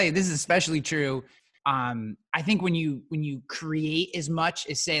 especially, I'll tell you, this is especially true. I think when you create as much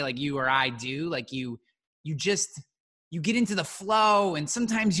as, say, like you or I do, like you get into the flow, and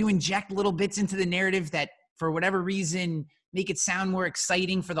sometimes you inject little bits into the narrative that for whatever reason make it sound more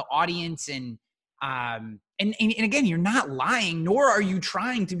exciting for the audience. And And again, you're not lying, nor are you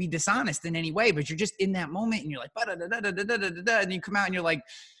trying to be dishonest in any way, but you're just in that moment and you're like, and you come out and you're like,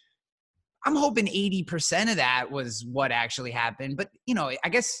 I'm hoping 80% of that was what actually happened. But, you know, I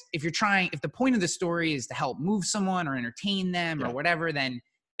guess if the point of the story is to help move someone or entertain them or whatever, then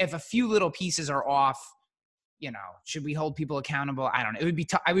if a few little pieces are off, you know, should we hold people accountable? I don't know. It would be,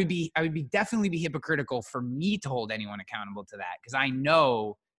 I would be definitely be hypocritical for me to hold anyone accountable to that. Cause I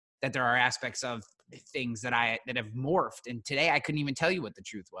know that there are aspects of things that have morphed. And today I couldn't even tell you what the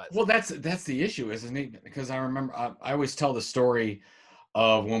truth was. Well, that's the issue, isn't it? Because I remember, I always tell the story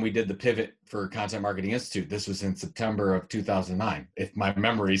of when we did the pivot for Content Marketing Institute. This was in September of 2009, if my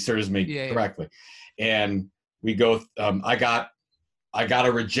memory serves me correctly. And we go, I got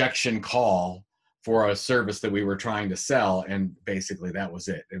a rejection call for a service that we were trying to sell. And basically that was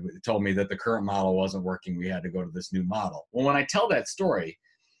it. It told me that the current model wasn't working. We had to go to this new model. Well, when I tell that story,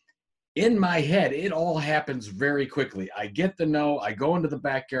 in my head, it all happens very quickly. I get the no, I go into the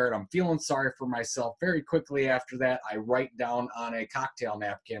backyard, I'm feeling sorry for myself. Very quickly after that, I write down on a cocktail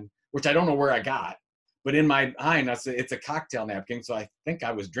napkin, which I don't know where I got, but in my mind, it's a cocktail napkin, so I think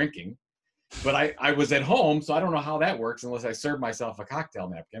I was drinking. But I was at home, so I don't know how that works unless I serve myself a cocktail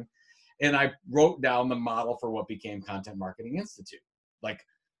napkin. And I wrote down the model for what became Content Marketing Institute. Like,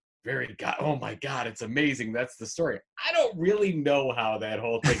 oh my God, it's amazing. That's the story. I don't really know how that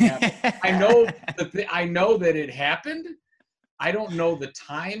whole thing happened. I know that it happened. I don't know the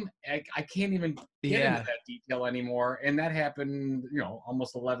time. I can't even get into that detail anymore. And that happened, you know,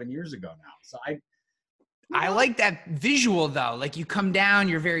 almost 11 years ago now. So I like that visual though. Like you come down,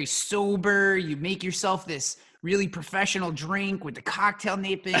 you're very sober. You make yourself this really professional drink with the cocktail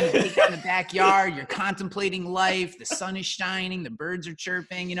napkin. You take out in the backyard. You're contemplating life. The sun is shining. The birds are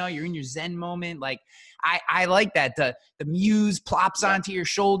chirping. You know, you're in your Zen moment. Like I like that. The muse plops onto your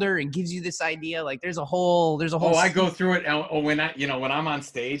shoulder and gives you this idea. Like there's a whole. Oh, I go through it. When I'm on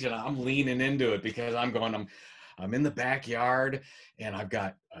stage and I'm leaning into it because I'm in the backyard and I've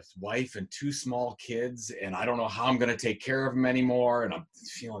got a wife and 2 small kids and I don't know how I'm going to take care of them anymore. And I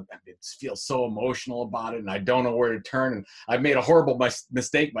feel so emotional about it and I don't know where to turn. And I've made a horrible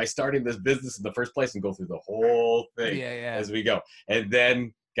mistake by starting this business in the first place and go through the whole thing as we go. And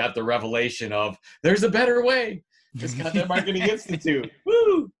then got the revelation of there's a better way. It's Content Marketing Institute.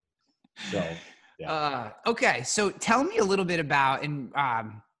 Woo! So, yeah. Okay. So tell me a little bit about, and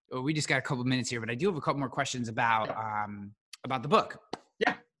we just got a couple of minutes here, but I do have a couple more questions about the book.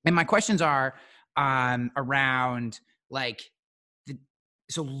 Yeah. And my questions are around like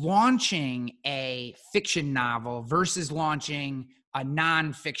so launching a fiction novel versus launching a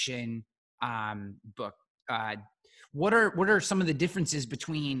nonfiction book. What are some of the differences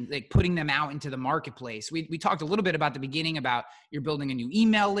between like putting them out into the marketplace? We talked a little bit about the beginning about you're building a new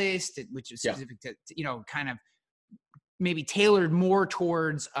email list, which is specific to, you know, kind of maybe tailored more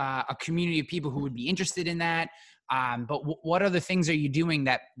towards a community of people who would be interested in that. But what other things are you doing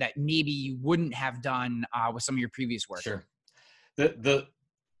that maybe you wouldn't have done with some of your previous work? Sure. The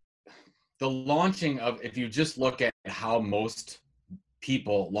launching of, if you just look at how most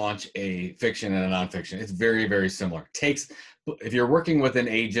people launch a fiction and a nonfiction, it's very, very similar. If you're working with an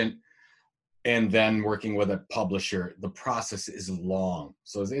agent and then working with a publisher, the process is long.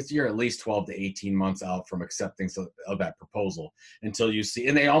 So you're at least 12 to 18 months out from acceptance of that proposal until you see,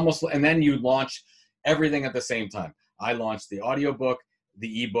 and then you launch everything at the same time. I launched the audiobook,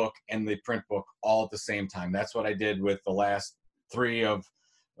 the ebook, and the print book all at the same time. That's what I did with the last 3 of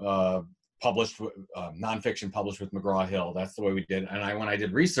published nonfiction published with McGraw-Hill. That's the way we did. And when I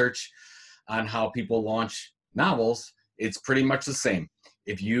did research on how people launch novels, it's pretty much the same.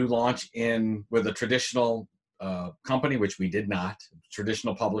 If you launch with a traditional company, which we did not,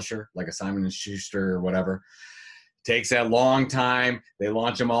 traditional publisher like a Simon & Schuster or whatever, takes that long time. They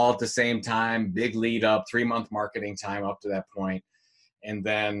launch them all at the same time, big lead up, 3-month marketing time up to that point. And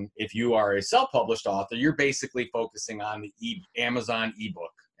then if you are a self-published author, you're basically focusing on the Amazon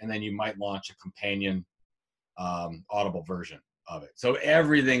ebook. And then you might launch a companion Audible version of it. So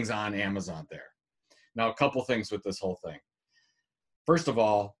everything's on Amazon there. Now, a couple things with this whole thing. First of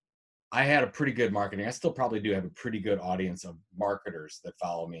all, I had a pretty good marketing. I still probably do have a pretty good audience of marketers that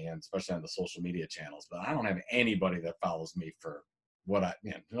follow me, and especially on the social media channels. But I don't have anybody that follows me for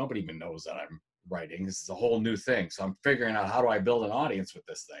nobody even knows that I'm writing. This is a whole new thing. So I'm figuring out, how do I build an audience with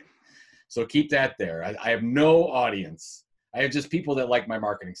this thing? So keep that there. I have no audience. I have just people that like my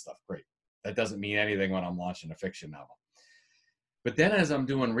marketing stuff. Great. That doesn't mean anything when I'm launching a fiction novel. But then as I'm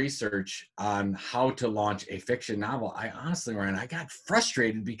doing research on how to launch a fiction novel, I honestly, Ryan, I got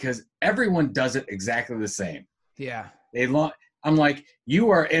frustrated because everyone does it exactly the same. Yeah. I'm like, you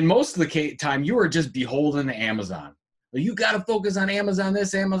are, and most of the time, you are just beholden to Amazon. You got to focus on Amazon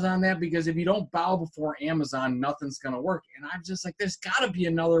this, Amazon that, because if you don't bow before Amazon, nothing's going to work. And I'm just like, there's got to be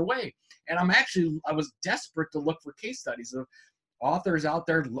another way. And I was desperate to look for case studies of authors out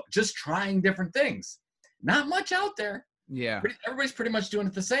there just trying different things. Not much out there. Yeah. Everybody's pretty much doing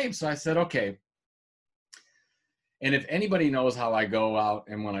it the same. So I said, okay. And if anybody knows how I go out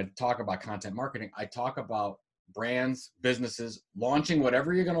and when I talk about content marketing, I talk about brands, businesses, launching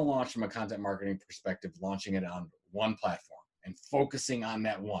whatever you're going to launch from a content marketing perspective, launching it on one platform and focusing on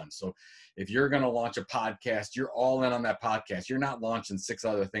that one. So if you're going to launch a podcast, you're all in on that podcast. You're not launching 6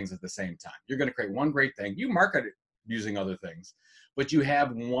 other things at the same time. You're going to create one great thing. You market it using other things, but you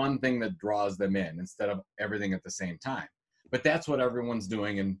have one thing that draws them in instead of everything at the same time. But that's what everyone's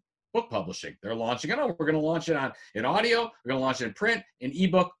doing in book publishing. They're launching it. Oh, we're going to launch it in audio. We're going to launch it in print, in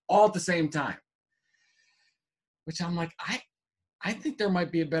ebook, all at the same time. Which I'm like, I think there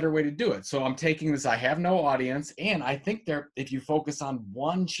might be a better way to do it. So I'm taking this, I have no audience, and I think if you focus on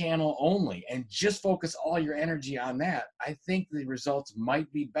one channel only and just focus all your energy on that, I think the results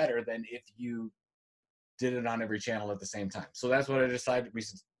might be better than if you did it on every channel at the same time. So that's what I decided.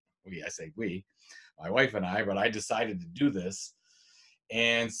 My wife and I, but I decided to do this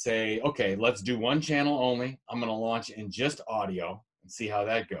and say, okay, let's do one channel only. I'm going to launch in just audio and see how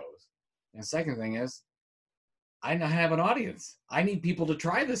that goes. And the second thing is, I have an audience. I need people to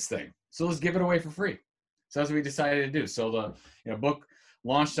try this thing. So let's give it away for free. So that's what we decided to do. So the book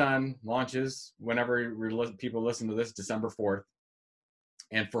launches whenever people listen to this, December 4th.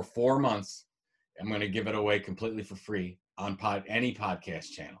 And for 4 months, I'm going to give it away completely for free on any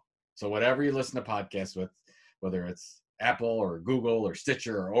podcast channel. So whatever you listen to podcasts with, whether it's Apple or Google or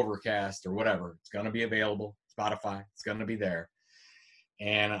Stitcher or Overcast or whatever, it's going to be available. Spotify, it's going to be there.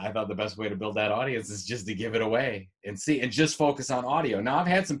 And I thought the best way to build that audience is just to give it away and just focus on audio. Now, I've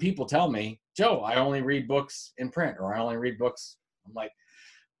had some people tell me, Joe, I only read books in print, or I only read books. I'm like,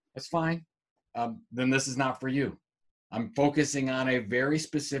 that's fine. Then this is not for you. I'm focusing on a very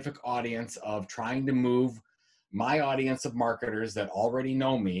specific audience of trying to move my audience of marketers that already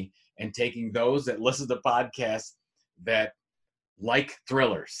know me and taking those that listen to podcasts that like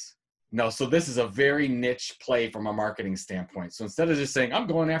thrillers. No, so this is a very niche play from a marketing standpoint. So instead of just saying, I'm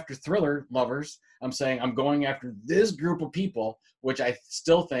going after thriller lovers, I'm saying I'm going after this group of people, which I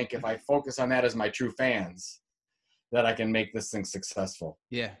still think if I focus on that as my true fans, that I can make this thing successful.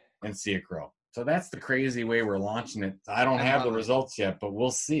 Yeah. And see it grow. So that's the crazy way we're launching it. I don't have the results yet, but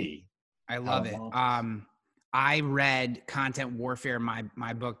we'll see. I love it. I read Content Warfare,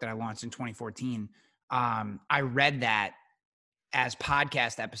 my book that I launched in 2014. I read that as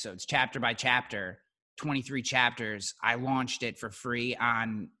podcast episodes, chapter by chapter, 23 chapters. I launched it for free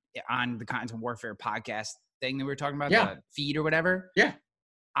on the Content Warfare podcast thing that we were talking about, the feed or whatever. Yeah.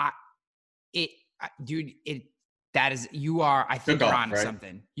 That is, I think you're onto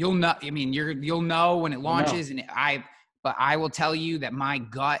something. You'll know, I mean, you'll know when it launches, but I will tell you that my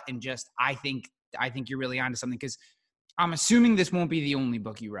gut and I think you're really onto something, because I'm assuming this won't be the only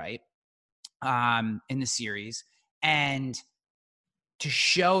book you write in the series. And to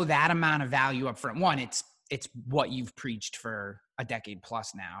show that amount of value up front, one, it's what you've preached for a decade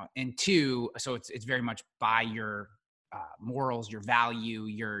plus now. And two, so it's very much by your morals, your value,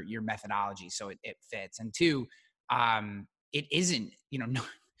 your methodology. So it fits. And two, it isn't,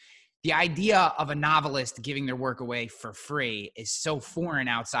 the idea of a novelist giving their work away for free is so foreign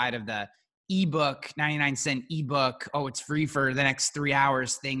outside of the ebook, 99-cent ebook. Oh, it's free for the next 3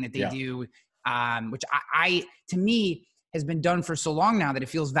 hours thing that they do. Which to me has been done for so long now that it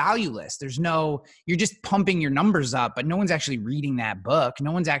feels valueless. You're just pumping your numbers up, but no one's actually reading that book.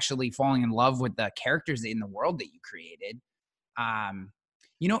 No one's actually falling in love with the characters in the world that you created.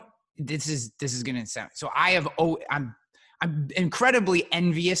 This is going to sound, so I'm incredibly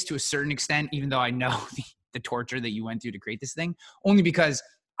envious to a certain extent, even though I know the torture that you went through to create this thing, only because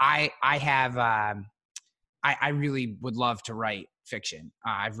I really would love to write fiction.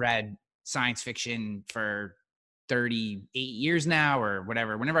 I've read science fiction for 38 years now, or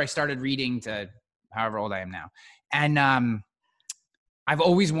whatever, whenever I started reading to however old I am now. And I've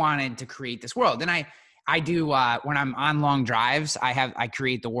always wanted to create this world. And I do, when I'm on long drives, I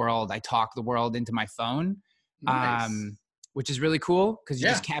create the world. I talk the world into my phone, nice. Which is really cool, because you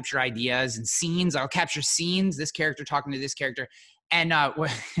just capture ideas and scenes. I'll capture scenes, this character talking to this character. And I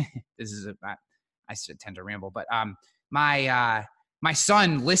tend to ramble, but my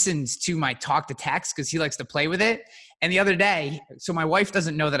son listens to my talk to text because he likes to play with it. And the other day, so my wife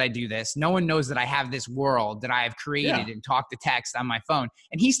doesn't know that I do this. No one knows that I have this world that I have created and talk to text on my phone.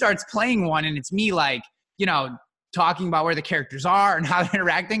 And he starts playing one, and it's me like, talking about where the characters are and how they're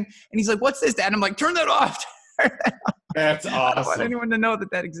interacting. And he's like, what's this, Dad? And I'm like, turn that off. That's awesome. I don't want anyone to know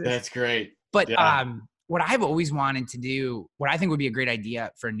that exists. That's great. But what I've always wanted to do, what I think would be a great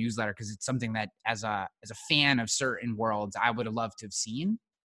idea for a newsletter, because it's something that as a fan of certain worlds, I would have loved to have seen,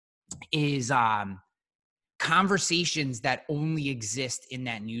 is conversations that only exist in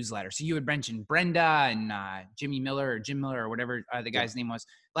that newsletter. So you had mentioned Brenda and Jim Miller or whatever the guy's name was.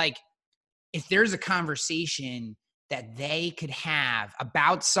 Like, if there's a conversation that they could have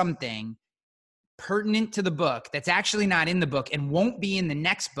about something pertinent to the book that's actually not in the book and won't be in the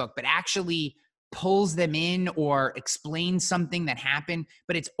next book, but actually pulls them in or explains something that happened,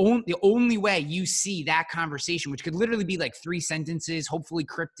 but it's the only way you see that conversation, which could literally be like 3 sentences, hopefully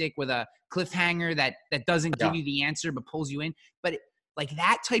cryptic with a cliffhanger that doesn't give you the answer but pulls you in. But like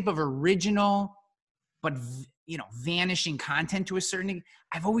that type of original but vanishing content to a certain degree,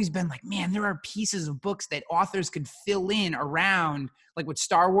 I've always been like, man, there are pieces of books that authors could fill in around, like what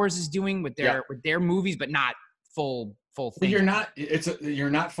Star Wars is doing with their movies, but not full thing. You're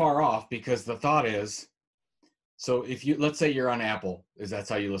not far off, because the thought is, so if let's say you're on Apple, that's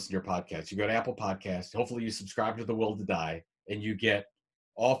how you listen to your podcast. You go to Apple Podcasts, hopefully you subscribe to The Will to Die, and you get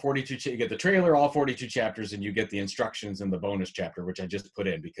all 42, you get the trailer, all 42 chapters, and you get the instructions and the bonus chapter, which I just put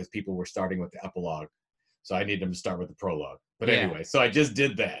in because people were starting with the epilogue. So I need them to start with the prologue. But anyway, so I just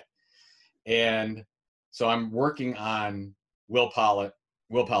did that. And so I'm working on Will Pollitt.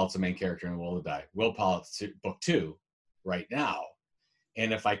 Will Pollitt's the main character in The Will to Die. Will Pollitt's book 2 right now.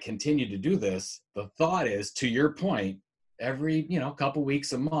 And if I continue to do this, the thought is, to your point, every, couple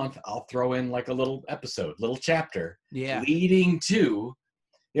weeks, a month, I'll throw in like a little episode, little chapter leading to,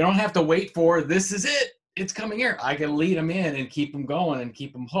 you don't have to wait for, this is it, it's coming here. I can lead them in and keep them going and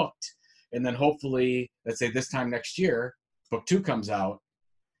keep them hooked. And then hopefully, let's say this time next year, book 2 comes out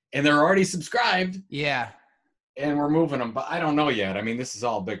and they're already subscribed. Yeah. And we're moving them, but I don't know yet. I mean, this is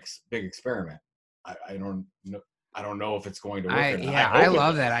all a big experiment. I don't know if it's going to work. I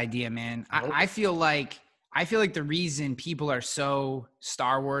love that idea, man. I feel like the reason people are so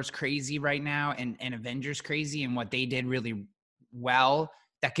Star Wars crazy right now and Avengers crazy and what they did really well,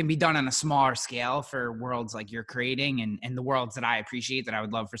 that can be done on a smaller scale for worlds like you're creating and the worlds that I appreciate, that I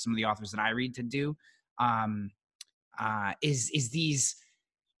would love for some of the authors that I read to do, is these,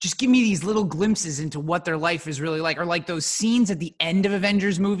 just give me these little glimpses into what their life is really like, or like those scenes at the end of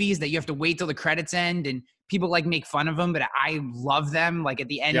Avengers movies that you have to wait till the credits end and people like make fun of them, but I love them. Like at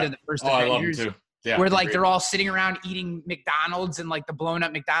the end of the first Avengers, I love them too. Yeah, where like they're all sitting around eating McDonald's and like the blown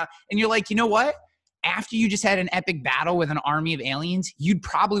up McDonald's, and you're like, you know what? After you just had an epic battle with an army of aliens, you'd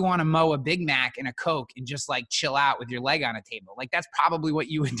probably want to mow a Big Mac and a Coke and just like chill out with your leg on a table. Like that's probably what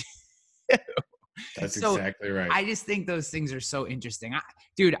you would do. That's exactly right. I just think those things are so interesting. I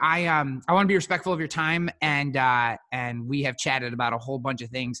want to be respectful of your time, and we have chatted about a whole bunch of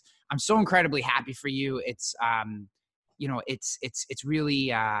things. I'm so incredibly happy for you. It's it's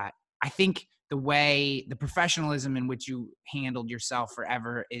really I think the professionalism in which you handled yourself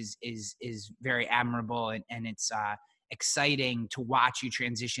forever is very admirable, and it's exciting to watch you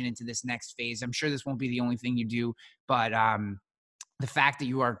transition into this next phase. I'm sure this won't be the only thing you do, but the fact that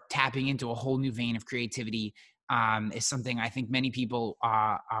you are tapping into a whole new vein of creativity is something I think many people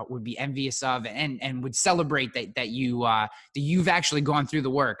would be envious of and would celebrate that you've actually gone through the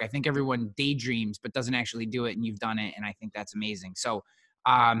work. I think everyone daydreams but doesn't actually do it, and you've done it, and I think that's amazing. So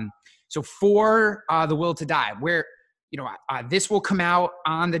for The Will to Die, where this will come out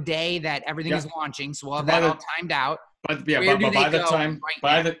on the day that everything is launching, so we'll have that all timed out. But by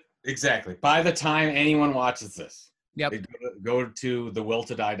the time anyone watches this, they go to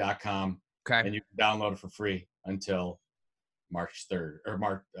thewilltodie.com, and you can download it for free until March 3rd or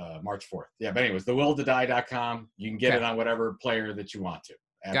March 4th. Yeah, but anyways, thewilltodie.com. You can get it on whatever player that you want to.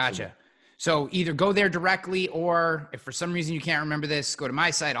 Absolutely. Gotcha. So either go there directly, or if for some reason you can't remember this, go to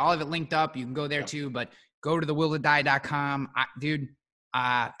my site. I'll have it linked up. You can go there too, but go to thewilltodie.com. Dude,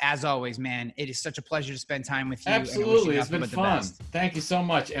 as always, man, it is such a pleasure to spend time with you. Absolutely. It's been fun. Thank you so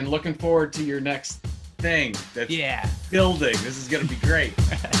much. And looking forward to your next thing that's building. This is going to be great.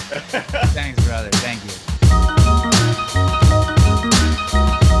 Thanks, brother. Thank you.